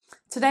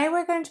Today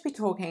we're going to be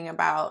talking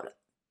about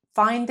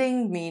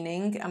finding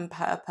meaning and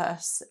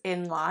purpose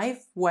in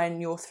life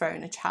when you're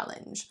thrown a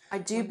challenge. I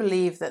do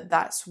believe that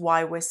that's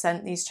why we're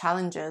sent these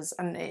challenges,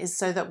 and it is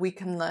so that we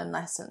can learn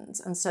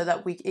lessons and so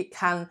that it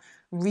can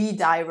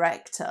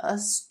redirect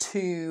us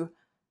to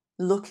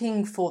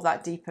looking for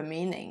that deeper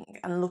meaning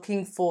and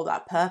looking for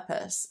that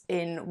purpose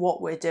in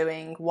what we're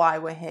doing, why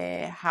we're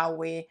here, how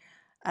we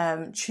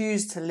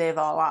choose to live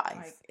our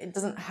life. It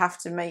doesn't have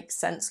to make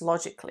sense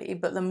logically,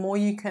 but the more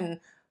you can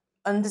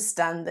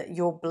understand that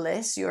your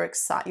bliss, your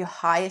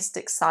highest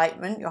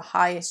excitement, your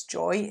highest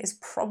joy is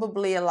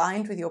probably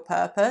aligned with your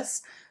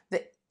purpose,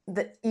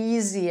 the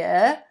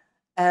easier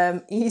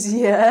it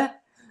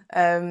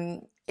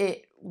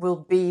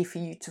will be for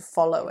you to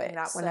follow it.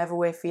 That whenever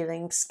we're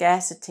feeling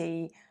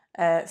scarcity,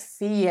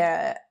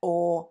 fear,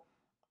 or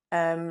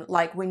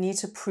like we need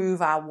to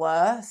prove our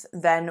worth,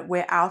 then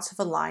we're out of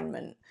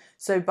alignment.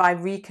 So by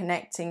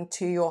reconnecting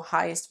to your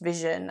highest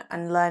vision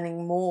and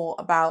learning more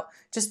about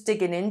just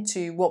digging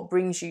into what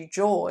brings you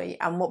joy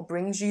and what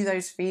brings you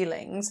those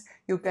feelings,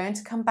 you're going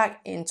to come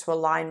back into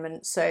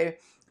alignment. So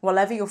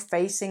whenever you're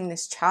facing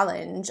this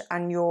challenge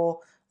and you're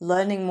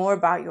learning more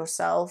about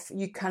yourself,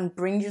 you can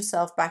bring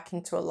yourself back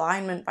into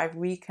alignment by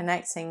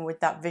reconnecting with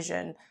that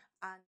vision.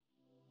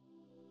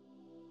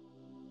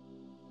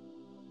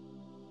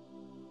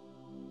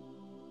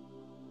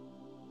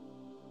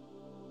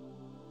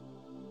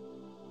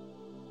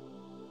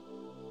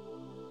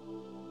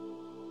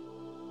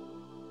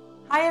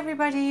 Hi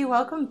everybody,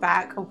 welcome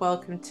back or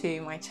welcome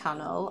to my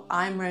channel.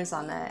 I'm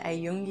Rosanna,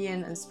 a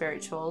Jungian and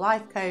spiritual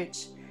life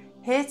coach,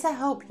 here to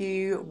help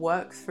you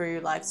work through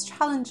life's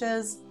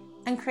challenges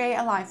and create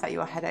a life that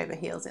you're head over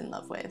heels in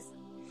love with.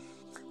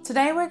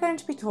 Today we're going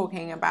to be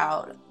talking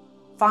about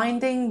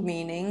finding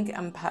meaning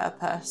and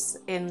purpose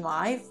in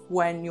life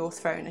when you're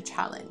thrown a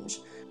challenge,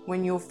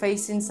 when you're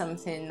facing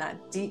something that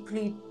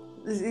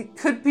it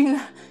could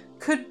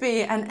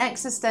be an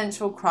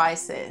existential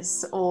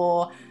crisis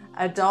or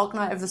a dark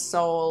night of the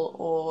soul,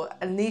 or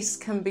at least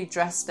can be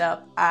dressed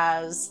up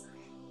as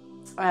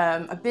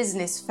a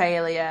business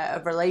failure,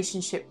 a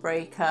relationship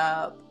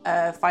breakup,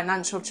 a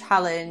financial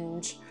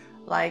challenge,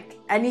 like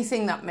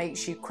anything that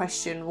makes you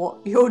question what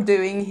you're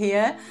doing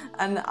here.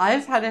 And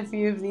I've had a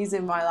few of these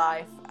in my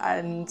life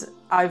and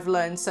I've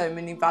learned so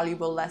many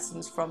valuable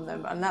lessons from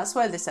them. And that's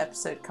where this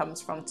episode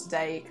comes from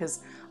today,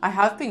 because I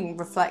have been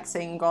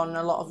reflecting on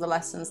a lot of the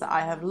lessons that I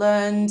have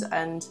learned,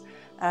 and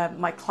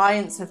my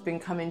clients have been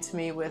coming to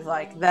me with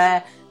like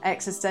their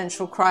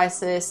existential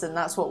crisis, and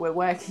that's what we're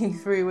working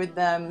through with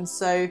them.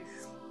 So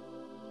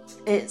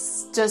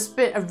it's just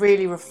been a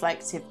really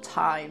reflective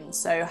time.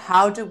 So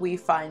how do we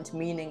find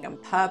meaning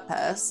and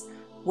purpose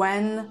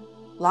when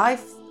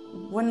life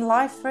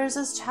throws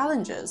us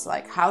challenges?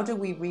 Like, how do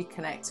we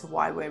reconnect to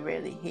why we're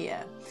really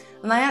here?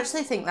 And I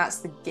actually think that's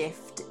the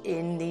gift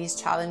in these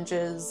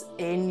challenges,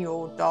 in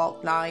your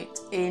dark night,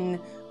 in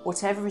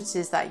whatever it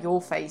is that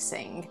you're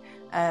facing.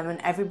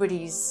 And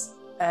everybody's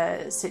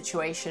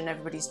situation,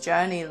 everybody's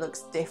journey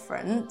looks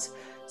different.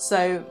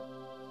 So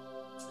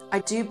I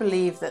do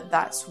believe that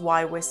that's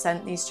why we're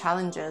sent these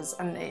challenges,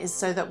 and it is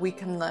so that we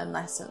can learn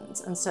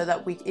lessons and so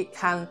that it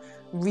can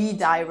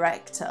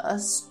redirect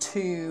us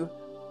to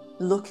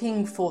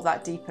looking for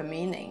that deeper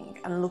meaning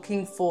and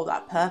looking for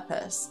that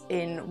purpose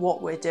in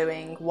what we're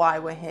doing, why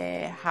we're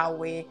here, how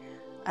we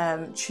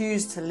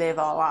choose to live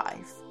our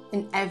life.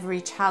 In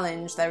every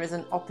challenge, there is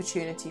an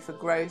opportunity for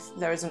growth,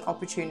 there is an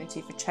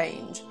opportunity for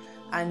change.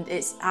 And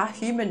it's our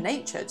human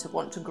nature to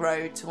want to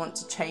grow, to want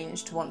to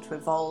change, to want to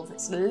evolve.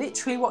 It's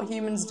literally what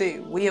humans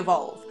do. We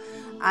evolve.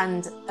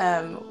 And,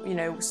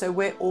 so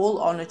we're all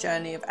on a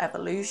journey of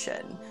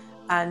evolution.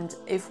 And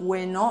if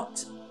when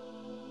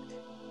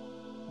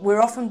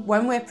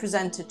we're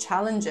presented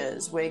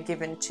challenges, we're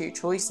given two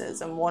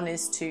choices. And one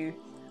is to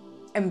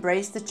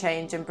embrace the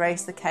change,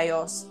 embrace the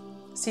chaos,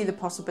 see the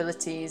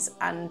possibilities,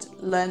 and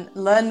learn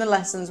the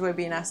lessons we're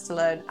being asked to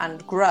learn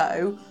and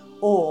grow,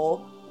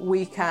 or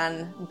we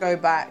can go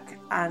back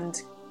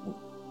and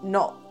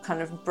not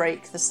kind of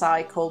break the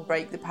cycle,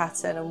 break the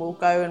pattern, and we'll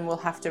go and we'll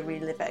have to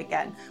relive it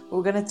again.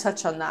 We're going to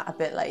touch on that a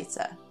bit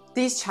later.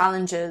 These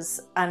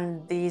challenges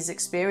and these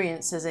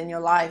experiences in your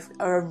life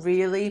are a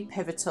really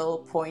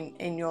pivotal point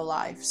in your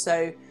life.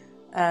 So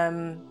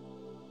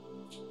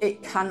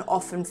it can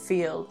often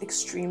feel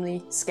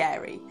extremely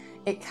scary.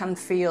 It can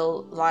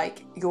feel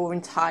like your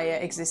entire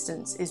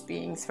existence is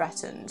being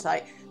threatened.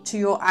 Like, to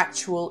your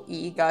actual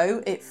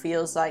ego, it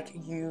feels like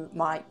you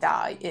might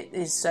die. It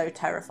is so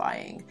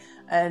terrifying.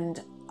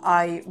 And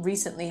I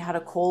recently had a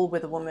call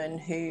with a woman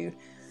who,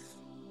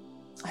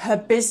 her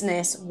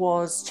business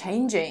was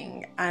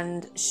changing,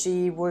 and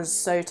she was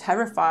so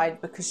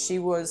terrified because she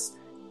was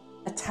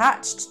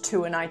attached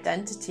to an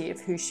identity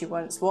of who she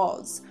once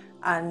was.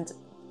 And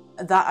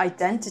that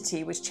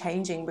identity was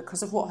changing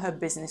because of what her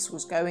business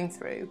was going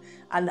through.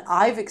 And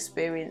I've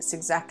experienced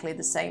exactly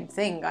the same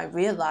thing. I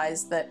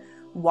realized that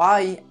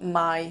when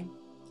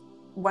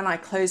I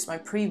closed my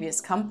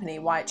previous company,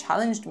 why it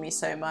challenged me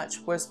so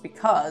much was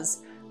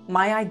because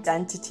my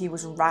identity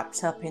was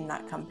wrapped up in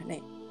that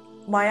company.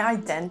 my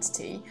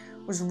identity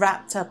was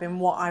wrapped up in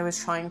what I was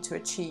trying to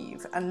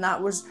achieve, and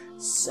that was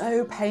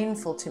so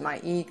painful to my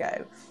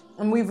ego.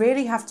 And we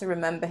really have to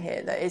remember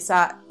here that it's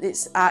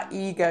our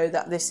ego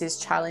that this is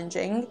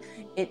challenging.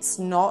 It's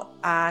not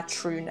our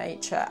true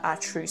nature, our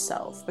true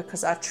self,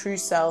 because our true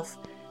self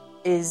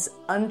is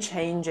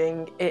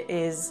unchanging. It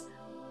is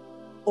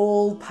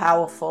all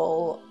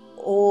powerful,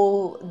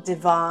 all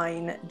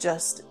divine,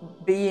 just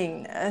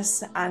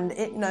beingness, and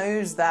it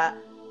knows that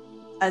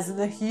as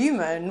the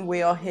human,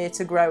 we are here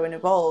to grow and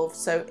evolve.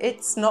 So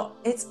it's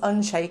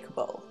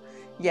unshakable.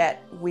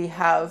 Yet we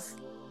have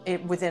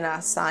it within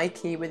our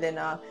psyche, within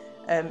our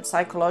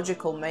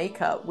psychological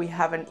makeup, we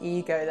have an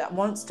ego that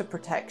wants to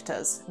protect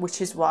us,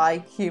 which is why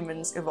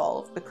humans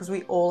evolve, because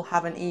we all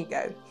have an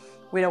ego.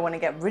 We don't want to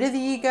get rid of the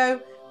ego.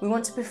 We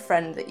want to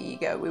befriend the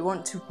ego. We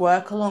want to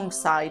work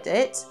alongside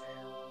it.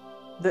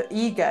 The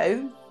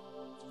ego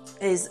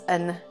is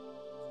an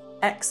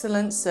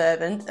excellent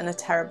servant and a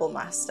terrible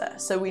master.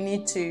 So we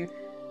need to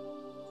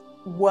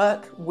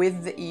work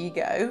with the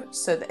ego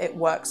so that it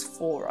works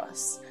for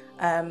us.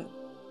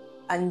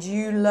 And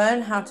you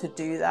learn how to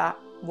do that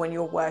when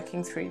you're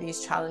working through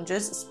these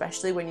challenges,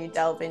 especially when you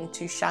delve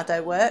into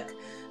shadow work.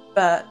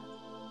 But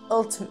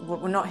ultimately,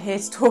 we're not here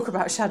to talk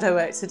about shadow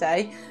work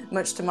today,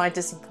 much to my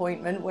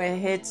disappointment. We're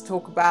here to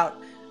talk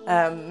about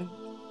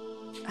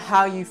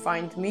how you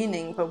find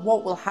meaning. But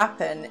what will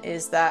happen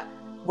is that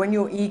when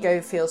your ego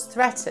feels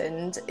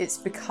threatened, it's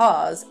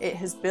because it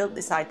has built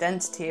this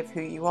identity of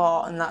who you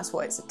are, and that's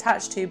what it's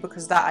attached to,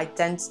 because that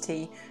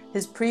identity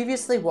is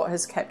previously what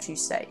has kept you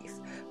safe.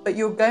 But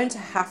you're going to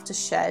have to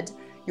shed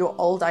your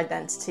old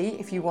identity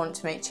if you want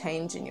to make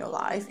change in your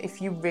life,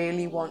 if you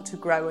really want to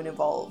grow and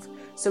evolve.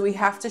 So we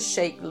have to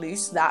shake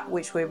loose that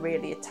which we're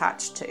really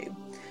attached to.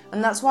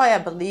 And that's why I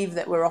believe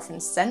that we're often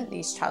sent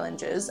these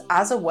challenges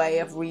as a way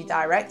of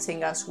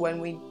redirecting us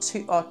when we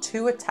are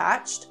too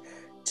attached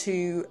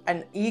to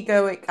an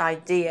egoic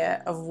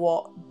idea of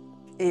what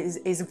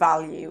is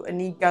value, an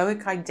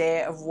egoic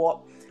idea of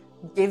what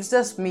gives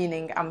us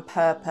meaning and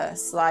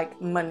purpose, like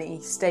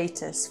money,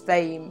 status,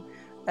 fame,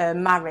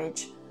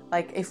 marriage.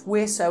 Like, if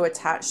we're so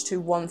attached to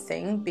one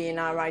thing being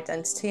our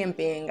identity and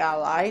being our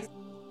life,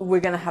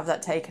 we're going to have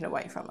that taken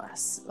away from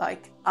us.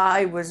 Like,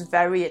 I was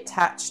very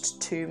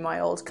attached to my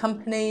old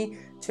company,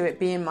 to it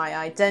being my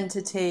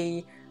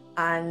identity,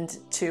 and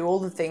to all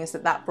the things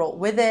that brought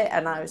with it.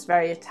 And I was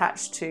very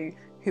attached to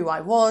who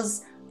I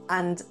was.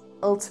 And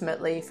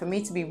ultimately, for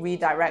me to be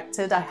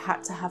redirected, I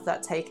had to have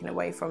that taken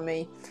away from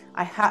me.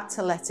 I had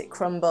to let it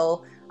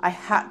crumble. I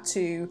had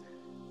to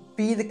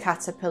be the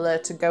caterpillar,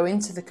 to go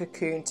into the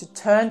cocoon, to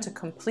turn to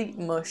complete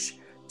mush,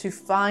 to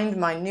find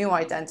my new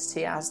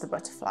identity as the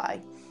butterfly.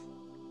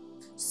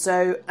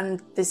 So,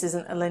 and this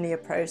isn't a linear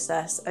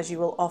process, as you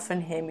will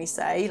often hear me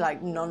say,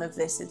 like, none of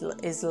this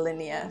is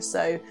linear.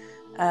 So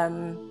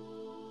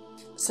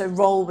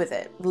roll with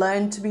it.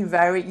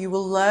 You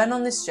will learn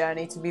on this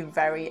journey to be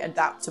very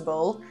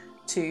adaptable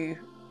to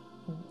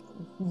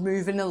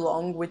moving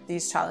along with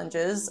these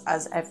challenges,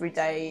 as every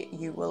day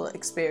you will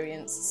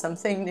experience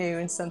something new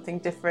and something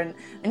different,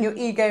 and your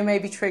ego may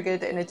be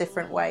triggered in a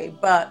different way.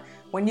 But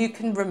when you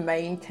can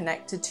remain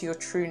connected to your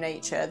true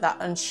nature, that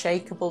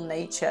unshakable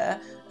nature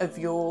of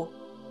your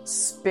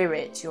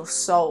spirit, your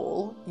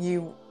soul,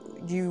 you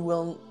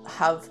will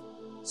have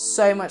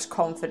so much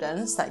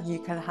confidence that you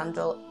can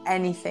handle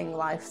anything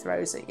life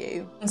throws at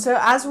you. And so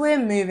as we're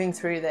moving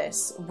through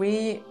this,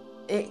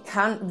 it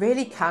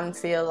can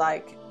feel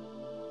like,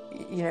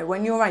 you know,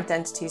 when your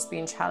identity is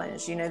being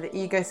challenged, you know, the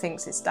ego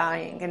thinks it's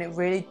dying, and it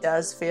really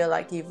does feel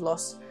like you've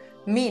lost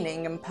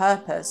meaning and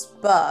purpose.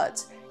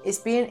 But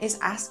it's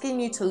asking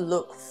you to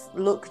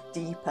look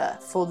deeper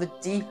for the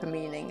deeper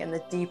meaning and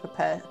the deeper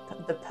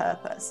the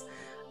purpose.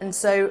 And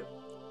so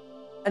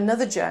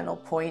another journal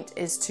point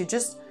is to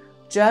just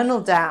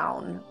journal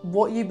down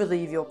what you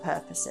believe your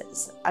purpose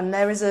is. And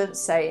there is a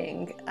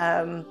saying,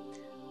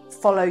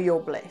 follow your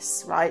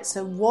bliss, right?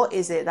 So what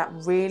is it that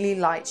really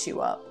lights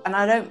you up? And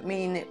I don't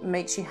mean it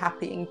makes you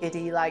happy and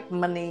giddy like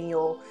money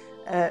or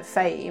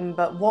fame,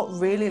 but what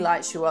really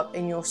lights you up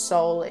in your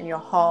soul, in your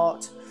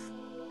heart,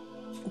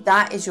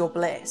 that is your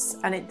bliss.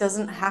 And it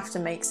doesn't have to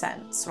make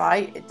sense,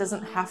 right? It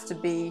doesn't have to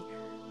be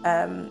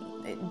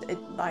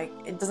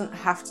it doesn't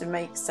have to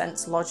make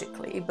sense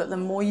logically, but the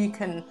more you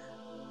can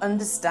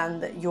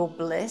understand that your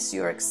bliss,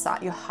 your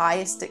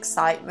highest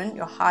excitement,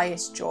 your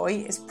highest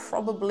joy is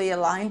probably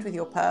aligned with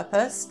your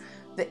purpose,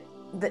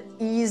 the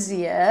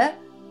easier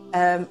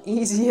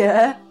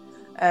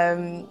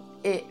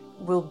it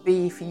will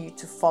be for you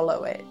to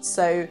follow it.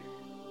 So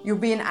you're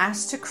being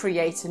asked to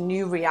create a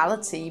new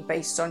reality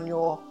based on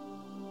your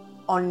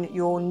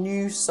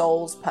new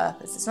soul's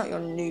purpose. It's not your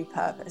new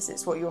purpose,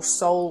 it's what your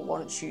soul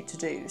wants you to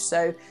do.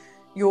 So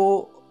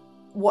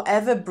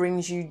whatever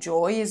brings you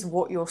joy is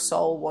what your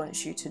soul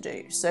wants you to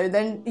do. So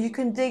then you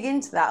can dig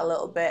into that a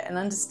little bit and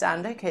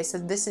understand, okay, so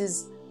this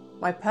is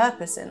my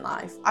purpose in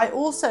life. I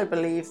also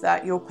believe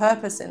that your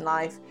purpose in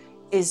life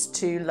is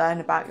to learn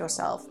about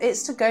yourself.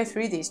 It's to go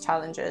through these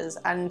challenges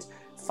and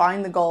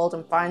find the gold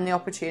and find the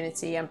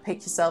opportunity and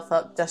pick yourself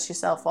up, dust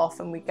yourself off,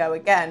 and we go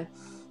again.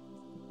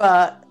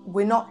 But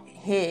we're not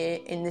here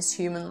in this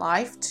human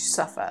life to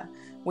suffer.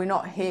 We're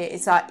not here,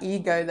 it's our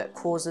ego that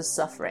causes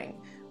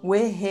suffering.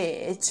 We're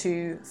here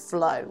to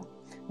flow.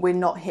 We're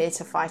not here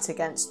to fight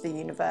against the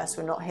universe.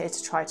 We're not here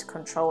to try to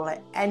control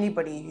it.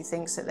 Anybody who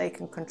thinks that they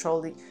can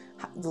control the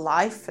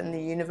life and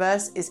the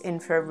universe is in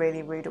for a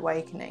really rude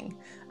awakening.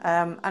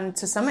 And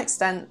to some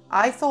extent,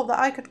 I thought that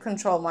I could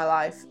control my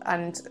life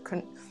and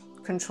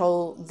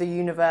control the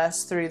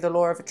universe through the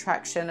law of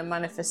attraction and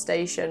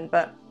manifestation.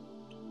 But,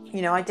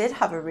 you know, I did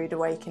have a rude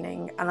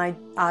awakening, and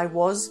I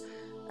was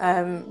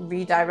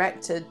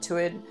redirected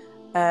to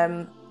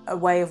a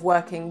way of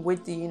working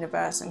with the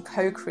universe and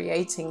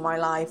co-creating my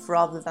life,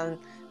 rather than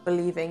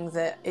believing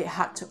that it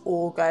had to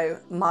all go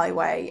my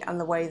way and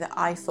the way that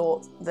I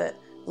thought that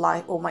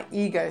life, or my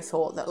ego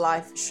thought that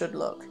life should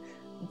look.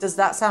 Does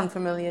that sound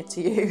familiar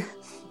to you?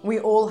 We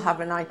all have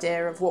an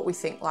idea of what we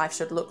think life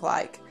should look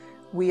like.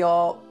 We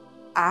are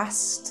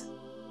asked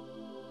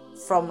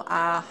from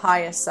our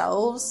higher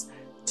selves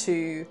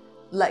to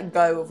let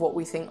go of what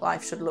we think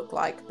life should look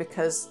like,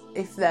 because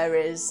if there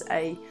is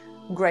a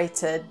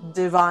greater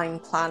divine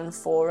plan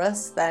for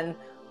us, then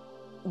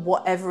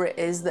whatever it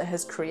is that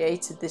has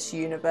created this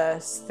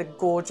universe, the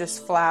gorgeous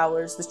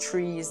flowers, the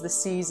trees, the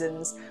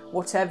seasons,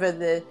 whatever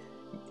the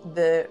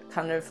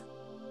kind of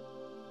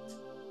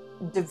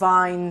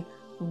divine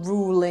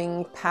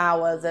ruling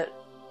power that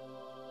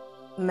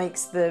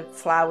makes the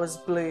flowers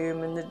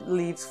bloom and the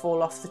leaves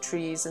fall off the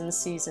trees and the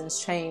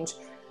seasons change,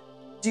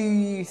 do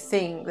you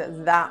think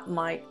that that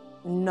might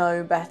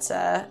know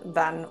better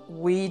than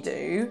we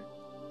do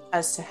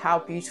as to how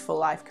beautiful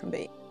life can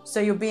be? So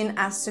you're being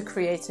asked to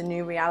create a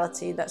new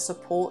reality that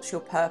supports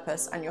your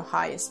purpose and your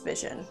highest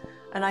vision.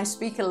 And I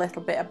speak a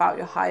little bit about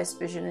your highest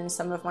vision in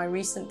some of my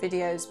recent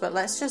videos, but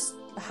let's just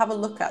have a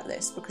look at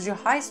this, because your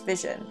highest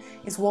vision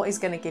is what is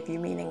going to give you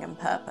meaning and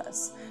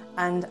purpose.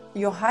 And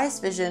your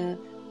highest vision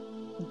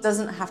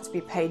doesn't have to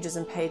be pages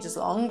and pages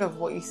long of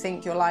what you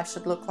think your life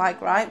should look like,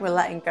 right? We're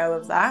letting go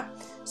of that.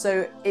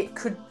 So it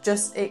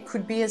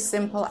could be as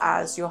simple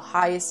as your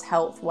highest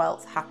health,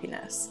 wealth,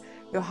 happiness,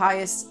 your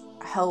highest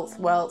health,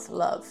 wealth,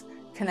 love,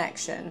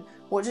 connection.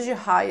 What does your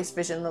highest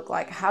vision look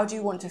like? How do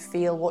you want to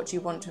feel? What do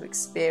you want to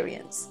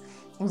experience?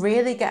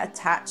 Really get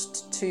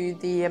attached to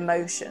the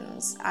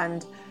emotions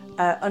and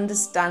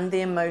understand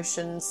the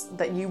emotions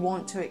that you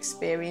want to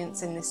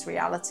experience in this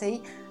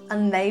reality,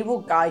 and they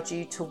will guide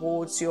you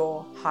towards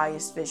your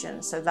highest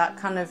vision. So that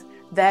kind of,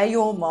 they're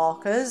your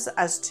markers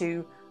as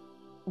to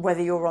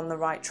whether you're on the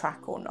right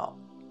track or not.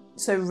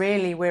 So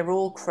really, we're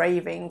all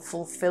craving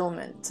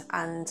fulfillment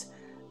and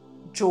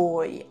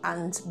joy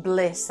and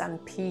bliss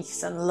and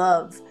peace and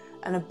love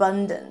and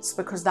abundance,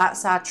 because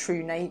that's our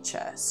true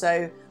nature.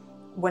 So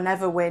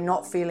whenever we're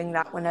not feeling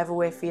that, whenever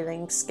we're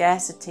feeling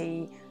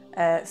scarcity,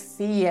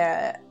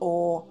 fear,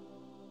 or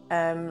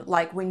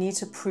like we need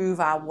to prove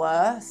our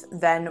worth,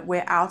 then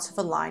we're out of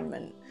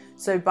alignment.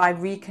 So by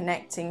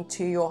reconnecting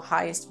to your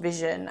highest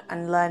vision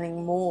and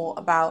learning more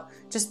about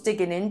just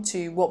digging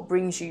into what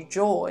brings you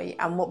joy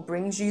and what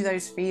brings you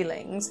those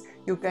feelings,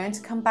 you're going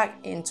to come back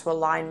into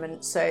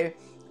alignment. So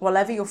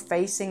whenever you're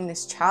facing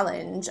this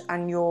challenge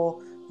and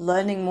you're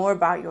learning more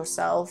about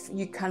yourself,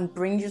 you can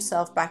bring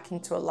yourself back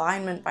into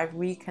alignment by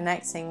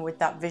reconnecting with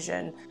that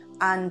vision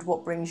and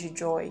what brings you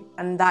joy.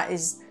 And that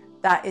is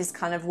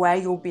kind of where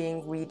you're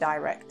being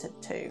redirected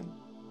to.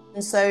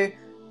 And so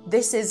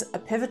this is a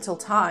pivotal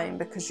time,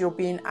 because you're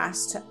being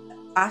asked to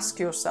ask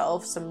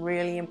yourself some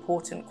really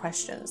important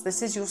questions.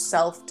 This is your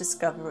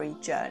self-discovery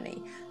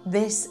journey.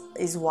 This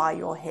is why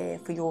you're here,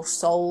 for your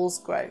soul's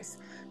growth,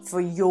 for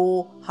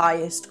your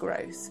highest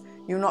growth.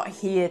 You're not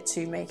here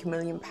to make £1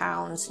 million.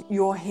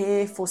 You're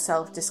here for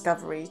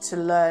self-discovery, to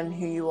learn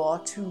who you are,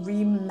 to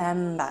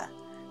remember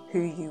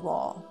who you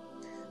are.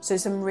 So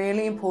some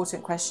really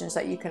important questions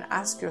that you can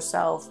ask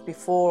yourself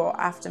before or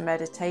after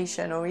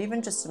meditation, or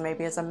even just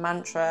maybe as a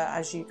mantra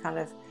as you kind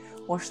of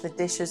wash the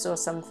dishes or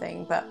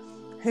something. But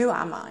who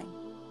am I?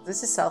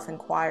 This is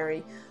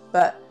self-inquiry,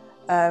 but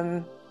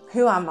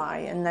who am I?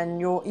 And then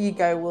your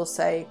ego will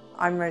say,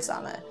 I'm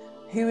Rosanna.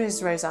 Who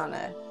is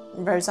Rosanna?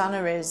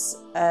 Rosanna is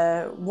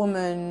a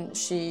woman.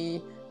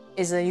 She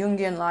is a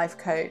Jungian life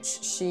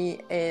coach.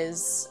 She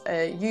is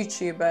a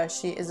YouTuber.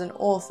 She is an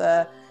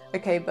author.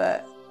 Okay,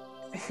 but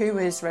who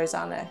is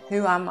Rosanna?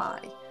 Who am I?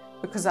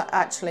 Because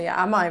actually,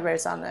 am I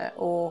Rosanna?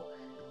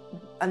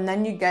 And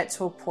then you get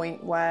to a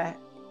point where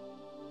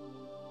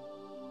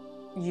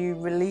you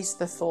release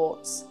the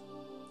thoughts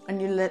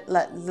and you let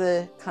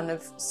the kind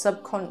of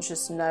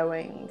subconscious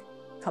knowing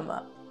come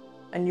up.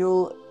 And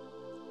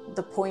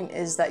the point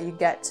is that you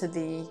get to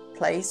the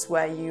place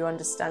where you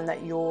understand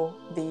that you're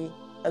the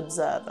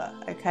observer,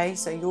 okay?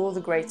 So you're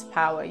the greater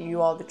power.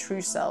 You are the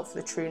true self,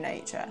 the true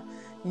nature.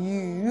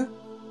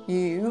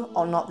 You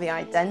are not the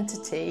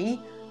identity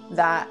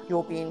that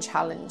you're being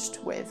challenged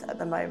with at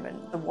the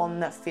moment, the one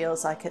that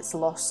feels like it's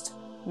lost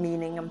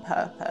meaning and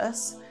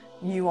purpose.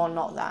 You are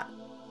not that.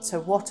 So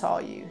what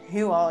are you?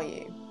 Who are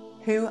you?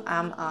 Who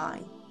am I?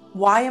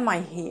 Why am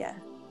I here?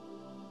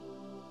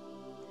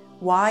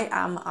 Why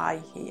am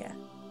I here?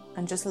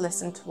 And just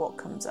listen to what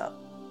comes up.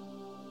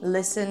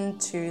 Listen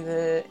to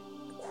the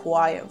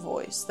quiet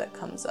voice that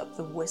comes up,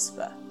 the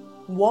whisper.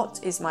 What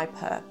is my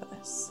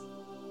purpose?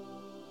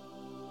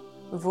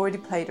 We've already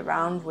played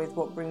around with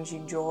what brings you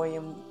joy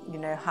and,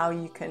 how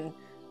you can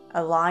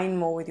align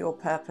more with your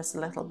purpose a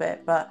little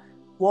bit, but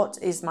what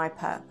is my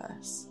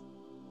purpose?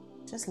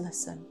 Just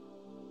listen.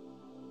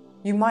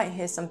 You might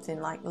hear something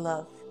like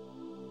love,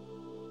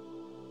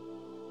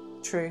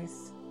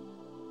 truth,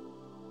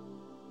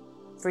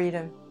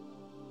 freedom.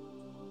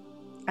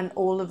 And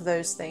all of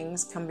those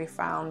things can be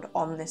found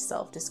on this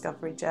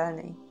self-discovery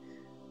journey.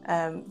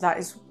 That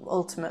is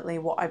ultimately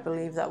what I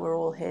believe that we're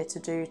all here to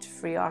do, to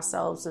free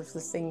ourselves of the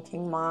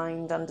thinking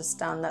mind,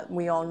 understand that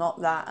we are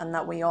not that, and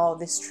that we are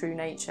this true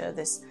nature,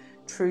 this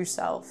true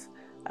self.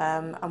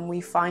 And we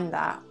find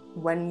that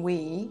when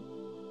we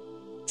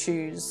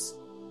choose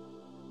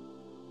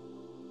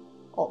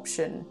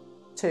option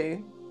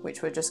 2,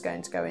 which we're just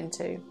going to go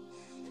into.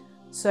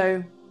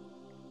 So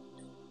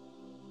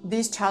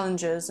these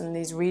challenges and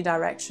these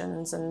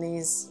redirections and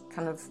these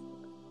kind of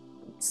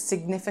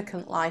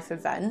significant life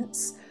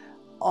events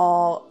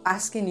are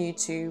asking you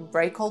to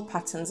break old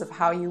patterns of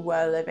how you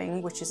were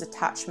living, which is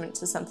attachment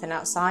to something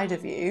outside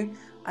of you,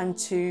 and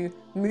to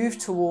move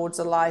towards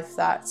a life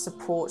that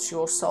supports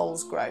your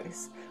soul's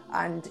growth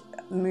and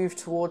move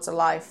towards a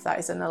life that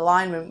is in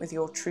alignment with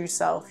your true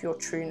self, your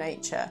true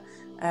nature,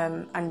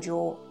 and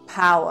your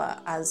power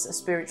as a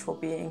spiritual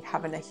being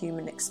having a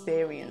human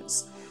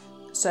experience.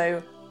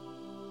 So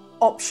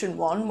option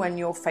 1, when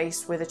you're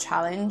faced with a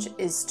challenge,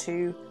 is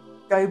to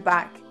go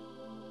back,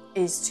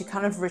 is to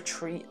kind of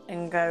retreat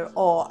and go,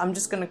 I'm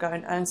just going to go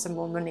and earn some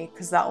more money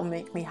because that will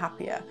make me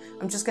happier.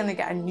 I'm just going to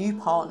get a new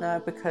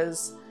partner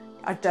because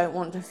I don't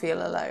want to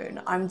feel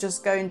alone. I'm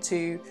just going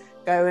to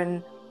go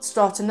and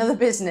start another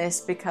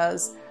business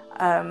because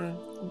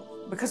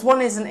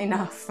one isn't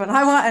enough, and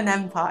I want an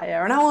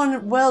empire and I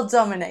want world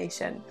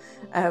domination.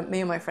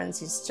 Me and my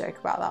friends used to joke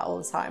about that all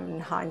the time. In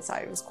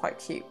hindsight, it was quite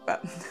cute,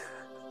 but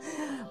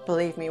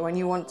believe me, when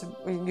you're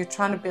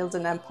trying to build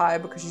an empire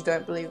because you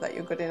don't believe that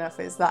you're good enough,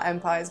 that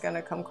empire is going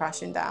to come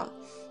crashing down.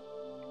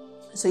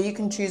 So you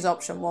can choose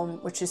option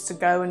 1, which is to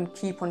go and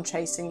keep on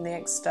chasing the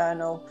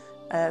external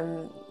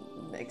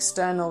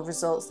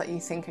results that you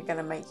think are going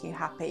to make you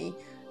happy,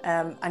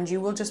 and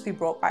you will just be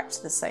brought back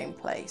to the same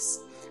place.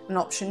 And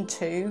option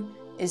 2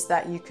 is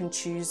that you can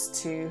choose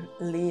to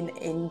lean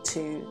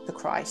into the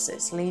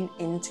crisis, lean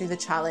into the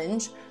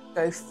challenge,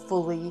 go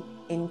fully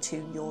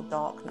into your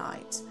dark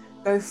night.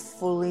 Go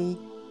fully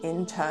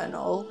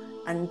internal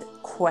and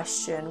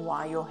question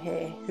why you're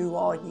here. Who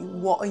are you?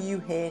 What are you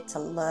here to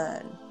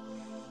learn?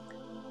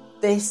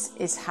 This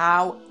is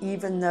how,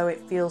 even though it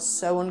feels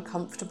so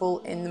uncomfortable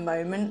in the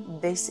moment,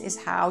 this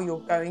is how you're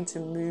going to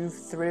move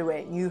through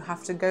it. You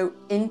have to go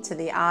into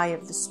the eye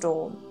of the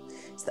storm.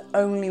 It's the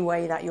only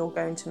way that you're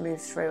going to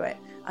move through it,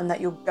 and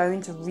that you're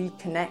going to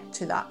reconnect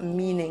to that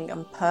meaning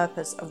and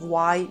purpose of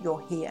why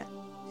you're here.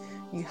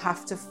 You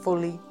have to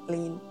fully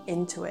lean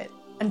into it.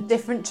 And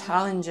different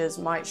challenges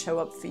might show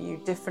up for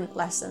you, different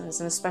lessons,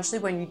 and especially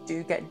when you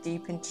do get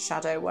deep into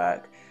shadow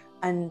work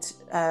and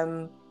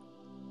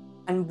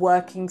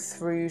working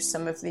through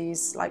some of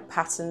these like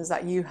patterns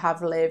that you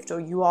have lived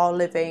or you are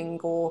living,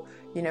 or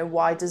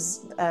why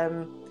does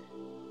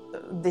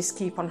this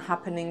keep on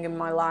happening in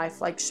my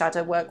life? Like,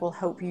 shadow work will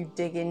help you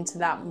dig into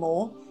that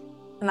more,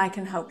 and I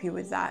can help you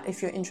with that.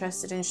 If you're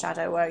interested in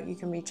shadow work, you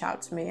can reach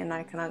out to me and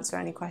I can answer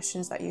any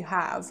questions that you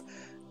have.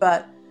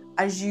 But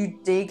as you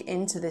dig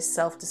into this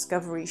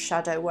self-discovery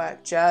shadow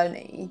work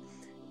journey,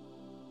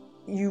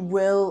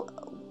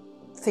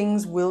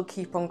 things will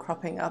keep on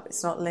cropping up.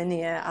 It's not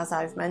linear, as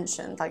I've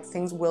mentioned. Like,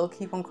 things will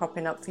keep on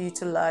cropping up for you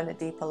to learn a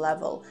deeper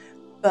level.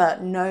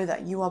 But know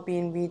that you are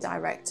being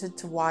redirected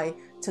to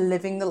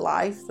living the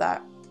life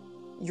that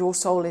your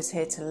soul is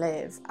here to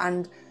live.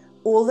 And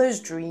all those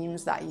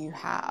dreams that you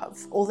have,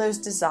 all those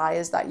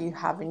desires that you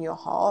have in your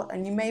heart,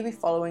 and you may be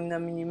following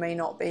them and you may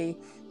not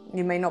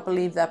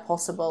believe they're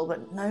possible,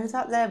 but know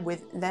that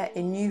they're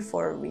in you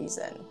for a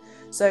reason.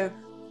 So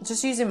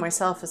just using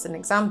myself as an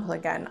example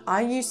again,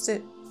 I used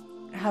to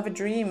have a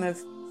dream of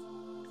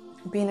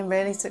being a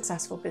really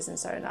successful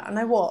business owner, and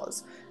I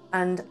was.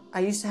 And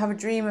I used to have a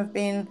dream of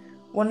being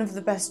one of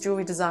the best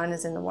jewelry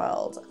designers in the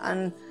world,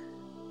 and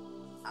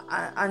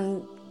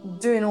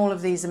doing all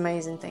of these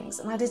amazing things.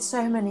 And I did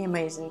so many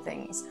amazing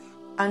things.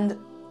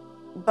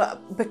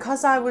 But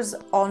because I was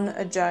on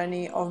a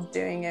journey of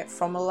doing it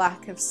from a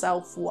lack of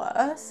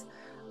self-worth,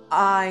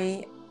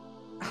 I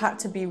had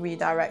to be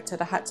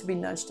redirected. I had to be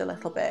nudged a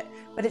little bit.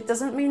 But it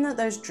doesn't mean that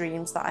those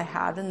dreams that I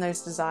had and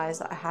those desires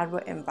that I had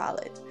were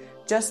invalid.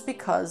 Just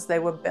because they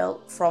were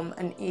built from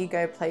an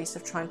ego place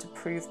of trying to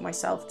prove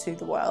myself to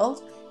the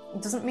world,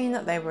 it doesn't mean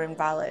that they were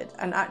invalid.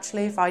 And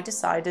actually, if I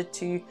decided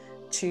to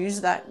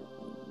choose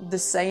the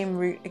same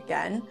route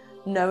again,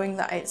 knowing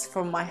that it's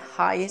from my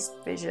highest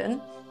vision,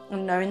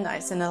 and knowing that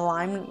it's in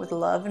alignment with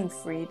love and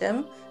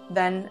freedom,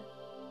 then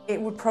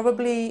it would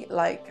probably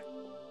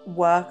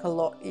work a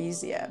lot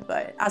easier.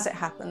 But as it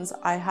happens,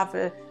 I have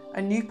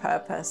a new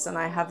purpose, and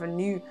I have a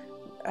new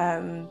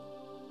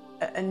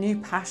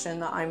passion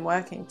that I'm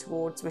working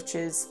towards, which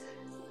is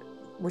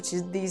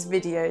these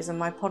videos and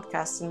my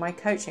podcast and my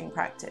coaching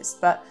practice.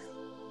 But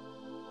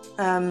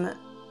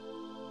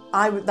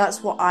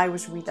that's what I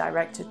was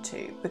redirected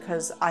to,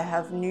 because I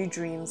have new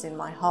dreams in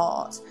my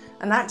heart.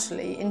 And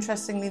actually,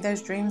 interestingly,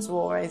 those dreams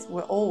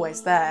were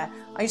always there.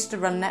 I used to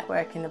run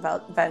networking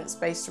events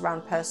based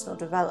around personal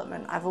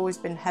development. I've always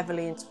been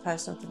heavily into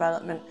personal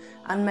development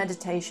and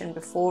meditation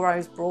before I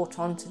was brought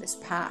onto this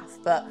path.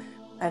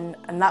 And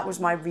that was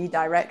my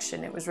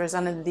redirection. It was,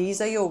 Rosanna,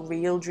 these are your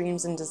real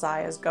dreams and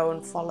desires. Go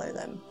and follow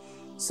them.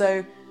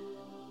 So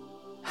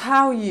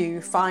how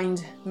you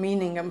find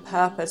meaning and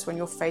purpose when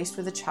you're faced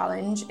with a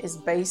challenge is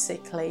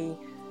basically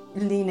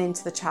lean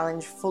into the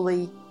challenge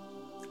fully,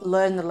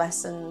 learn the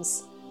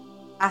lessons,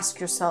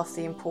 ask yourself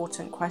the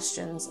important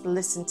questions,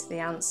 listen to the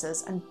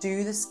answers, and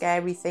do the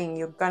scary thing.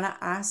 You're gonna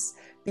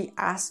be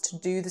asked to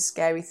do the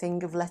scary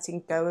thing of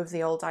letting go of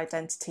the old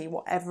identity,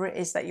 whatever it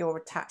is that you're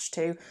attached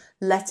to.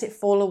 Let it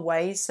fall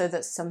away so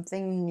that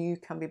something new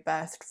can be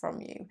birthed from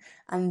you,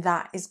 and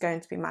that is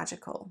going to be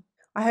magical.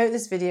 I hope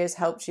this video has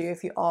helped you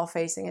if you are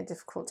facing a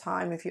difficult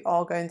time, if you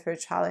are going through a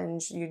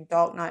challenge, your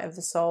dark night of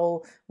the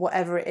soul,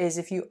 whatever it is,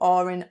 if you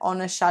are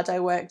on a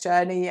shadow work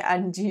journey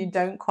and you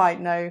don't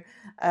quite know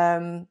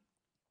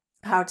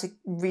how to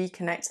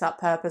reconnect to that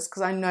purpose,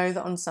 because I know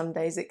that on some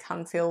days it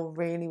can feel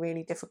really,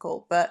 really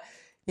difficult. But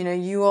you know,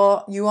 you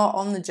are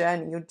on the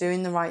journey. You're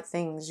doing the right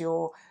things.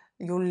 You're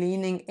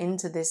leaning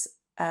into this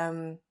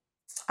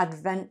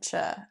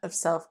adventure of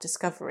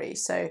self-discovery.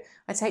 So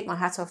I take my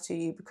hat off to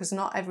you, because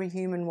not every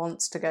human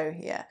wants to go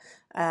here.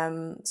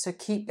 So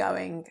keep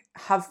going,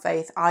 have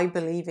faith. I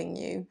believe in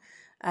you.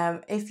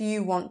 If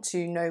you want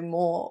to know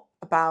more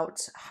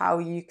about how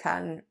you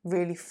can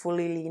really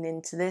fully lean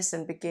into this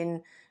and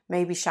begin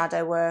maybe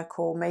shadow work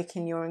or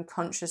making your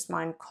unconscious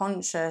mind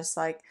conscious,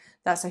 like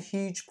that's a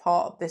huge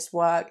part of this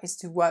work, is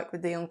to work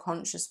with the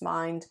unconscious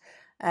mind.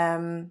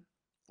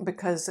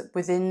 Because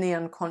within the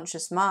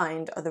unconscious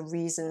mind are the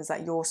reasons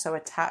that you're so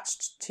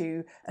attached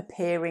to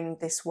appearing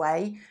this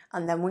way.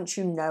 And then once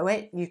you know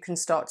it, you can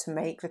start to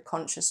make the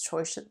conscious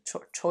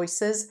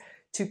choices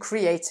to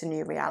create a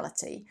new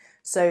reality.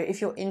 So if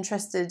you're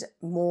interested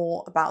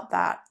more about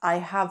that, I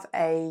have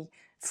a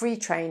free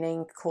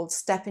training called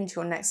Step Into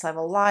Your Next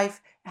Level Life.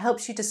 It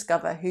helps you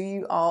discover who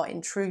you are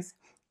in truth,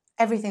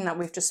 everything that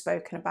we've just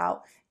spoken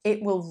about.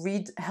 It will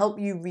help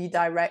you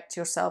redirect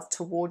yourself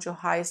toward your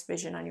highest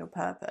vision and your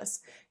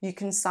purpose. You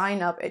can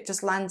sign up. It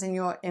just lands in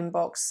your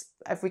inbox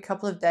every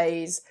couple of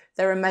days.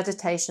 There are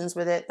meditations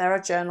with it. There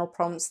are journal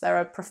prompts. There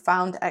are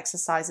profound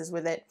exercises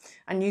with it.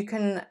 And you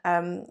can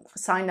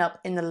sign up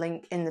in the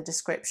link in the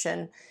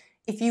description.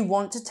 If you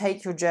want to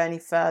take your journey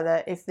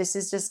further, if this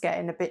is just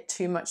getting a bit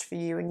too much for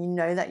you and you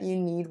know that you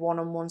need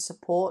one-on-one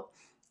support,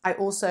 I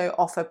also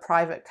offer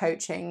private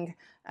coaching.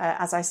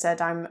 As I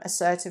said, I'm a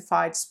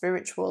certified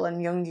spiritual and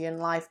Jungian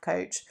life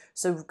coach,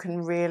 so we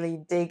can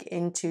really dig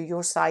into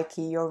your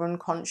psyche, your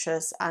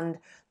unconscious, and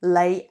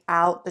lay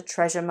out the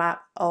treasure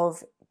map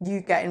of you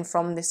getting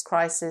from this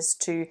crisis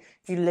to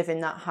you living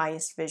that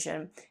highest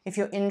vision. If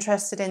you're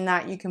interested in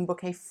that, you can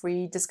book a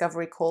free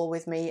discovery call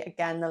with me.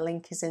 Again, the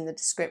link is in the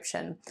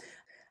description.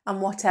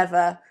 And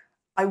whatever,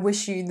 I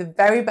wish you the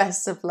very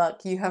best of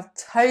luck. You have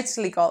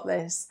totally got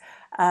this.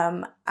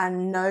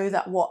 And know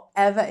that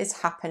whatever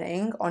is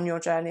happening on your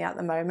journey at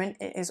the moment,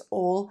 it is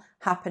all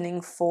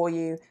happening for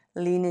you.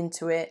 Lean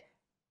into it.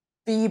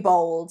 Be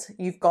bold.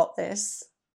 You've got this.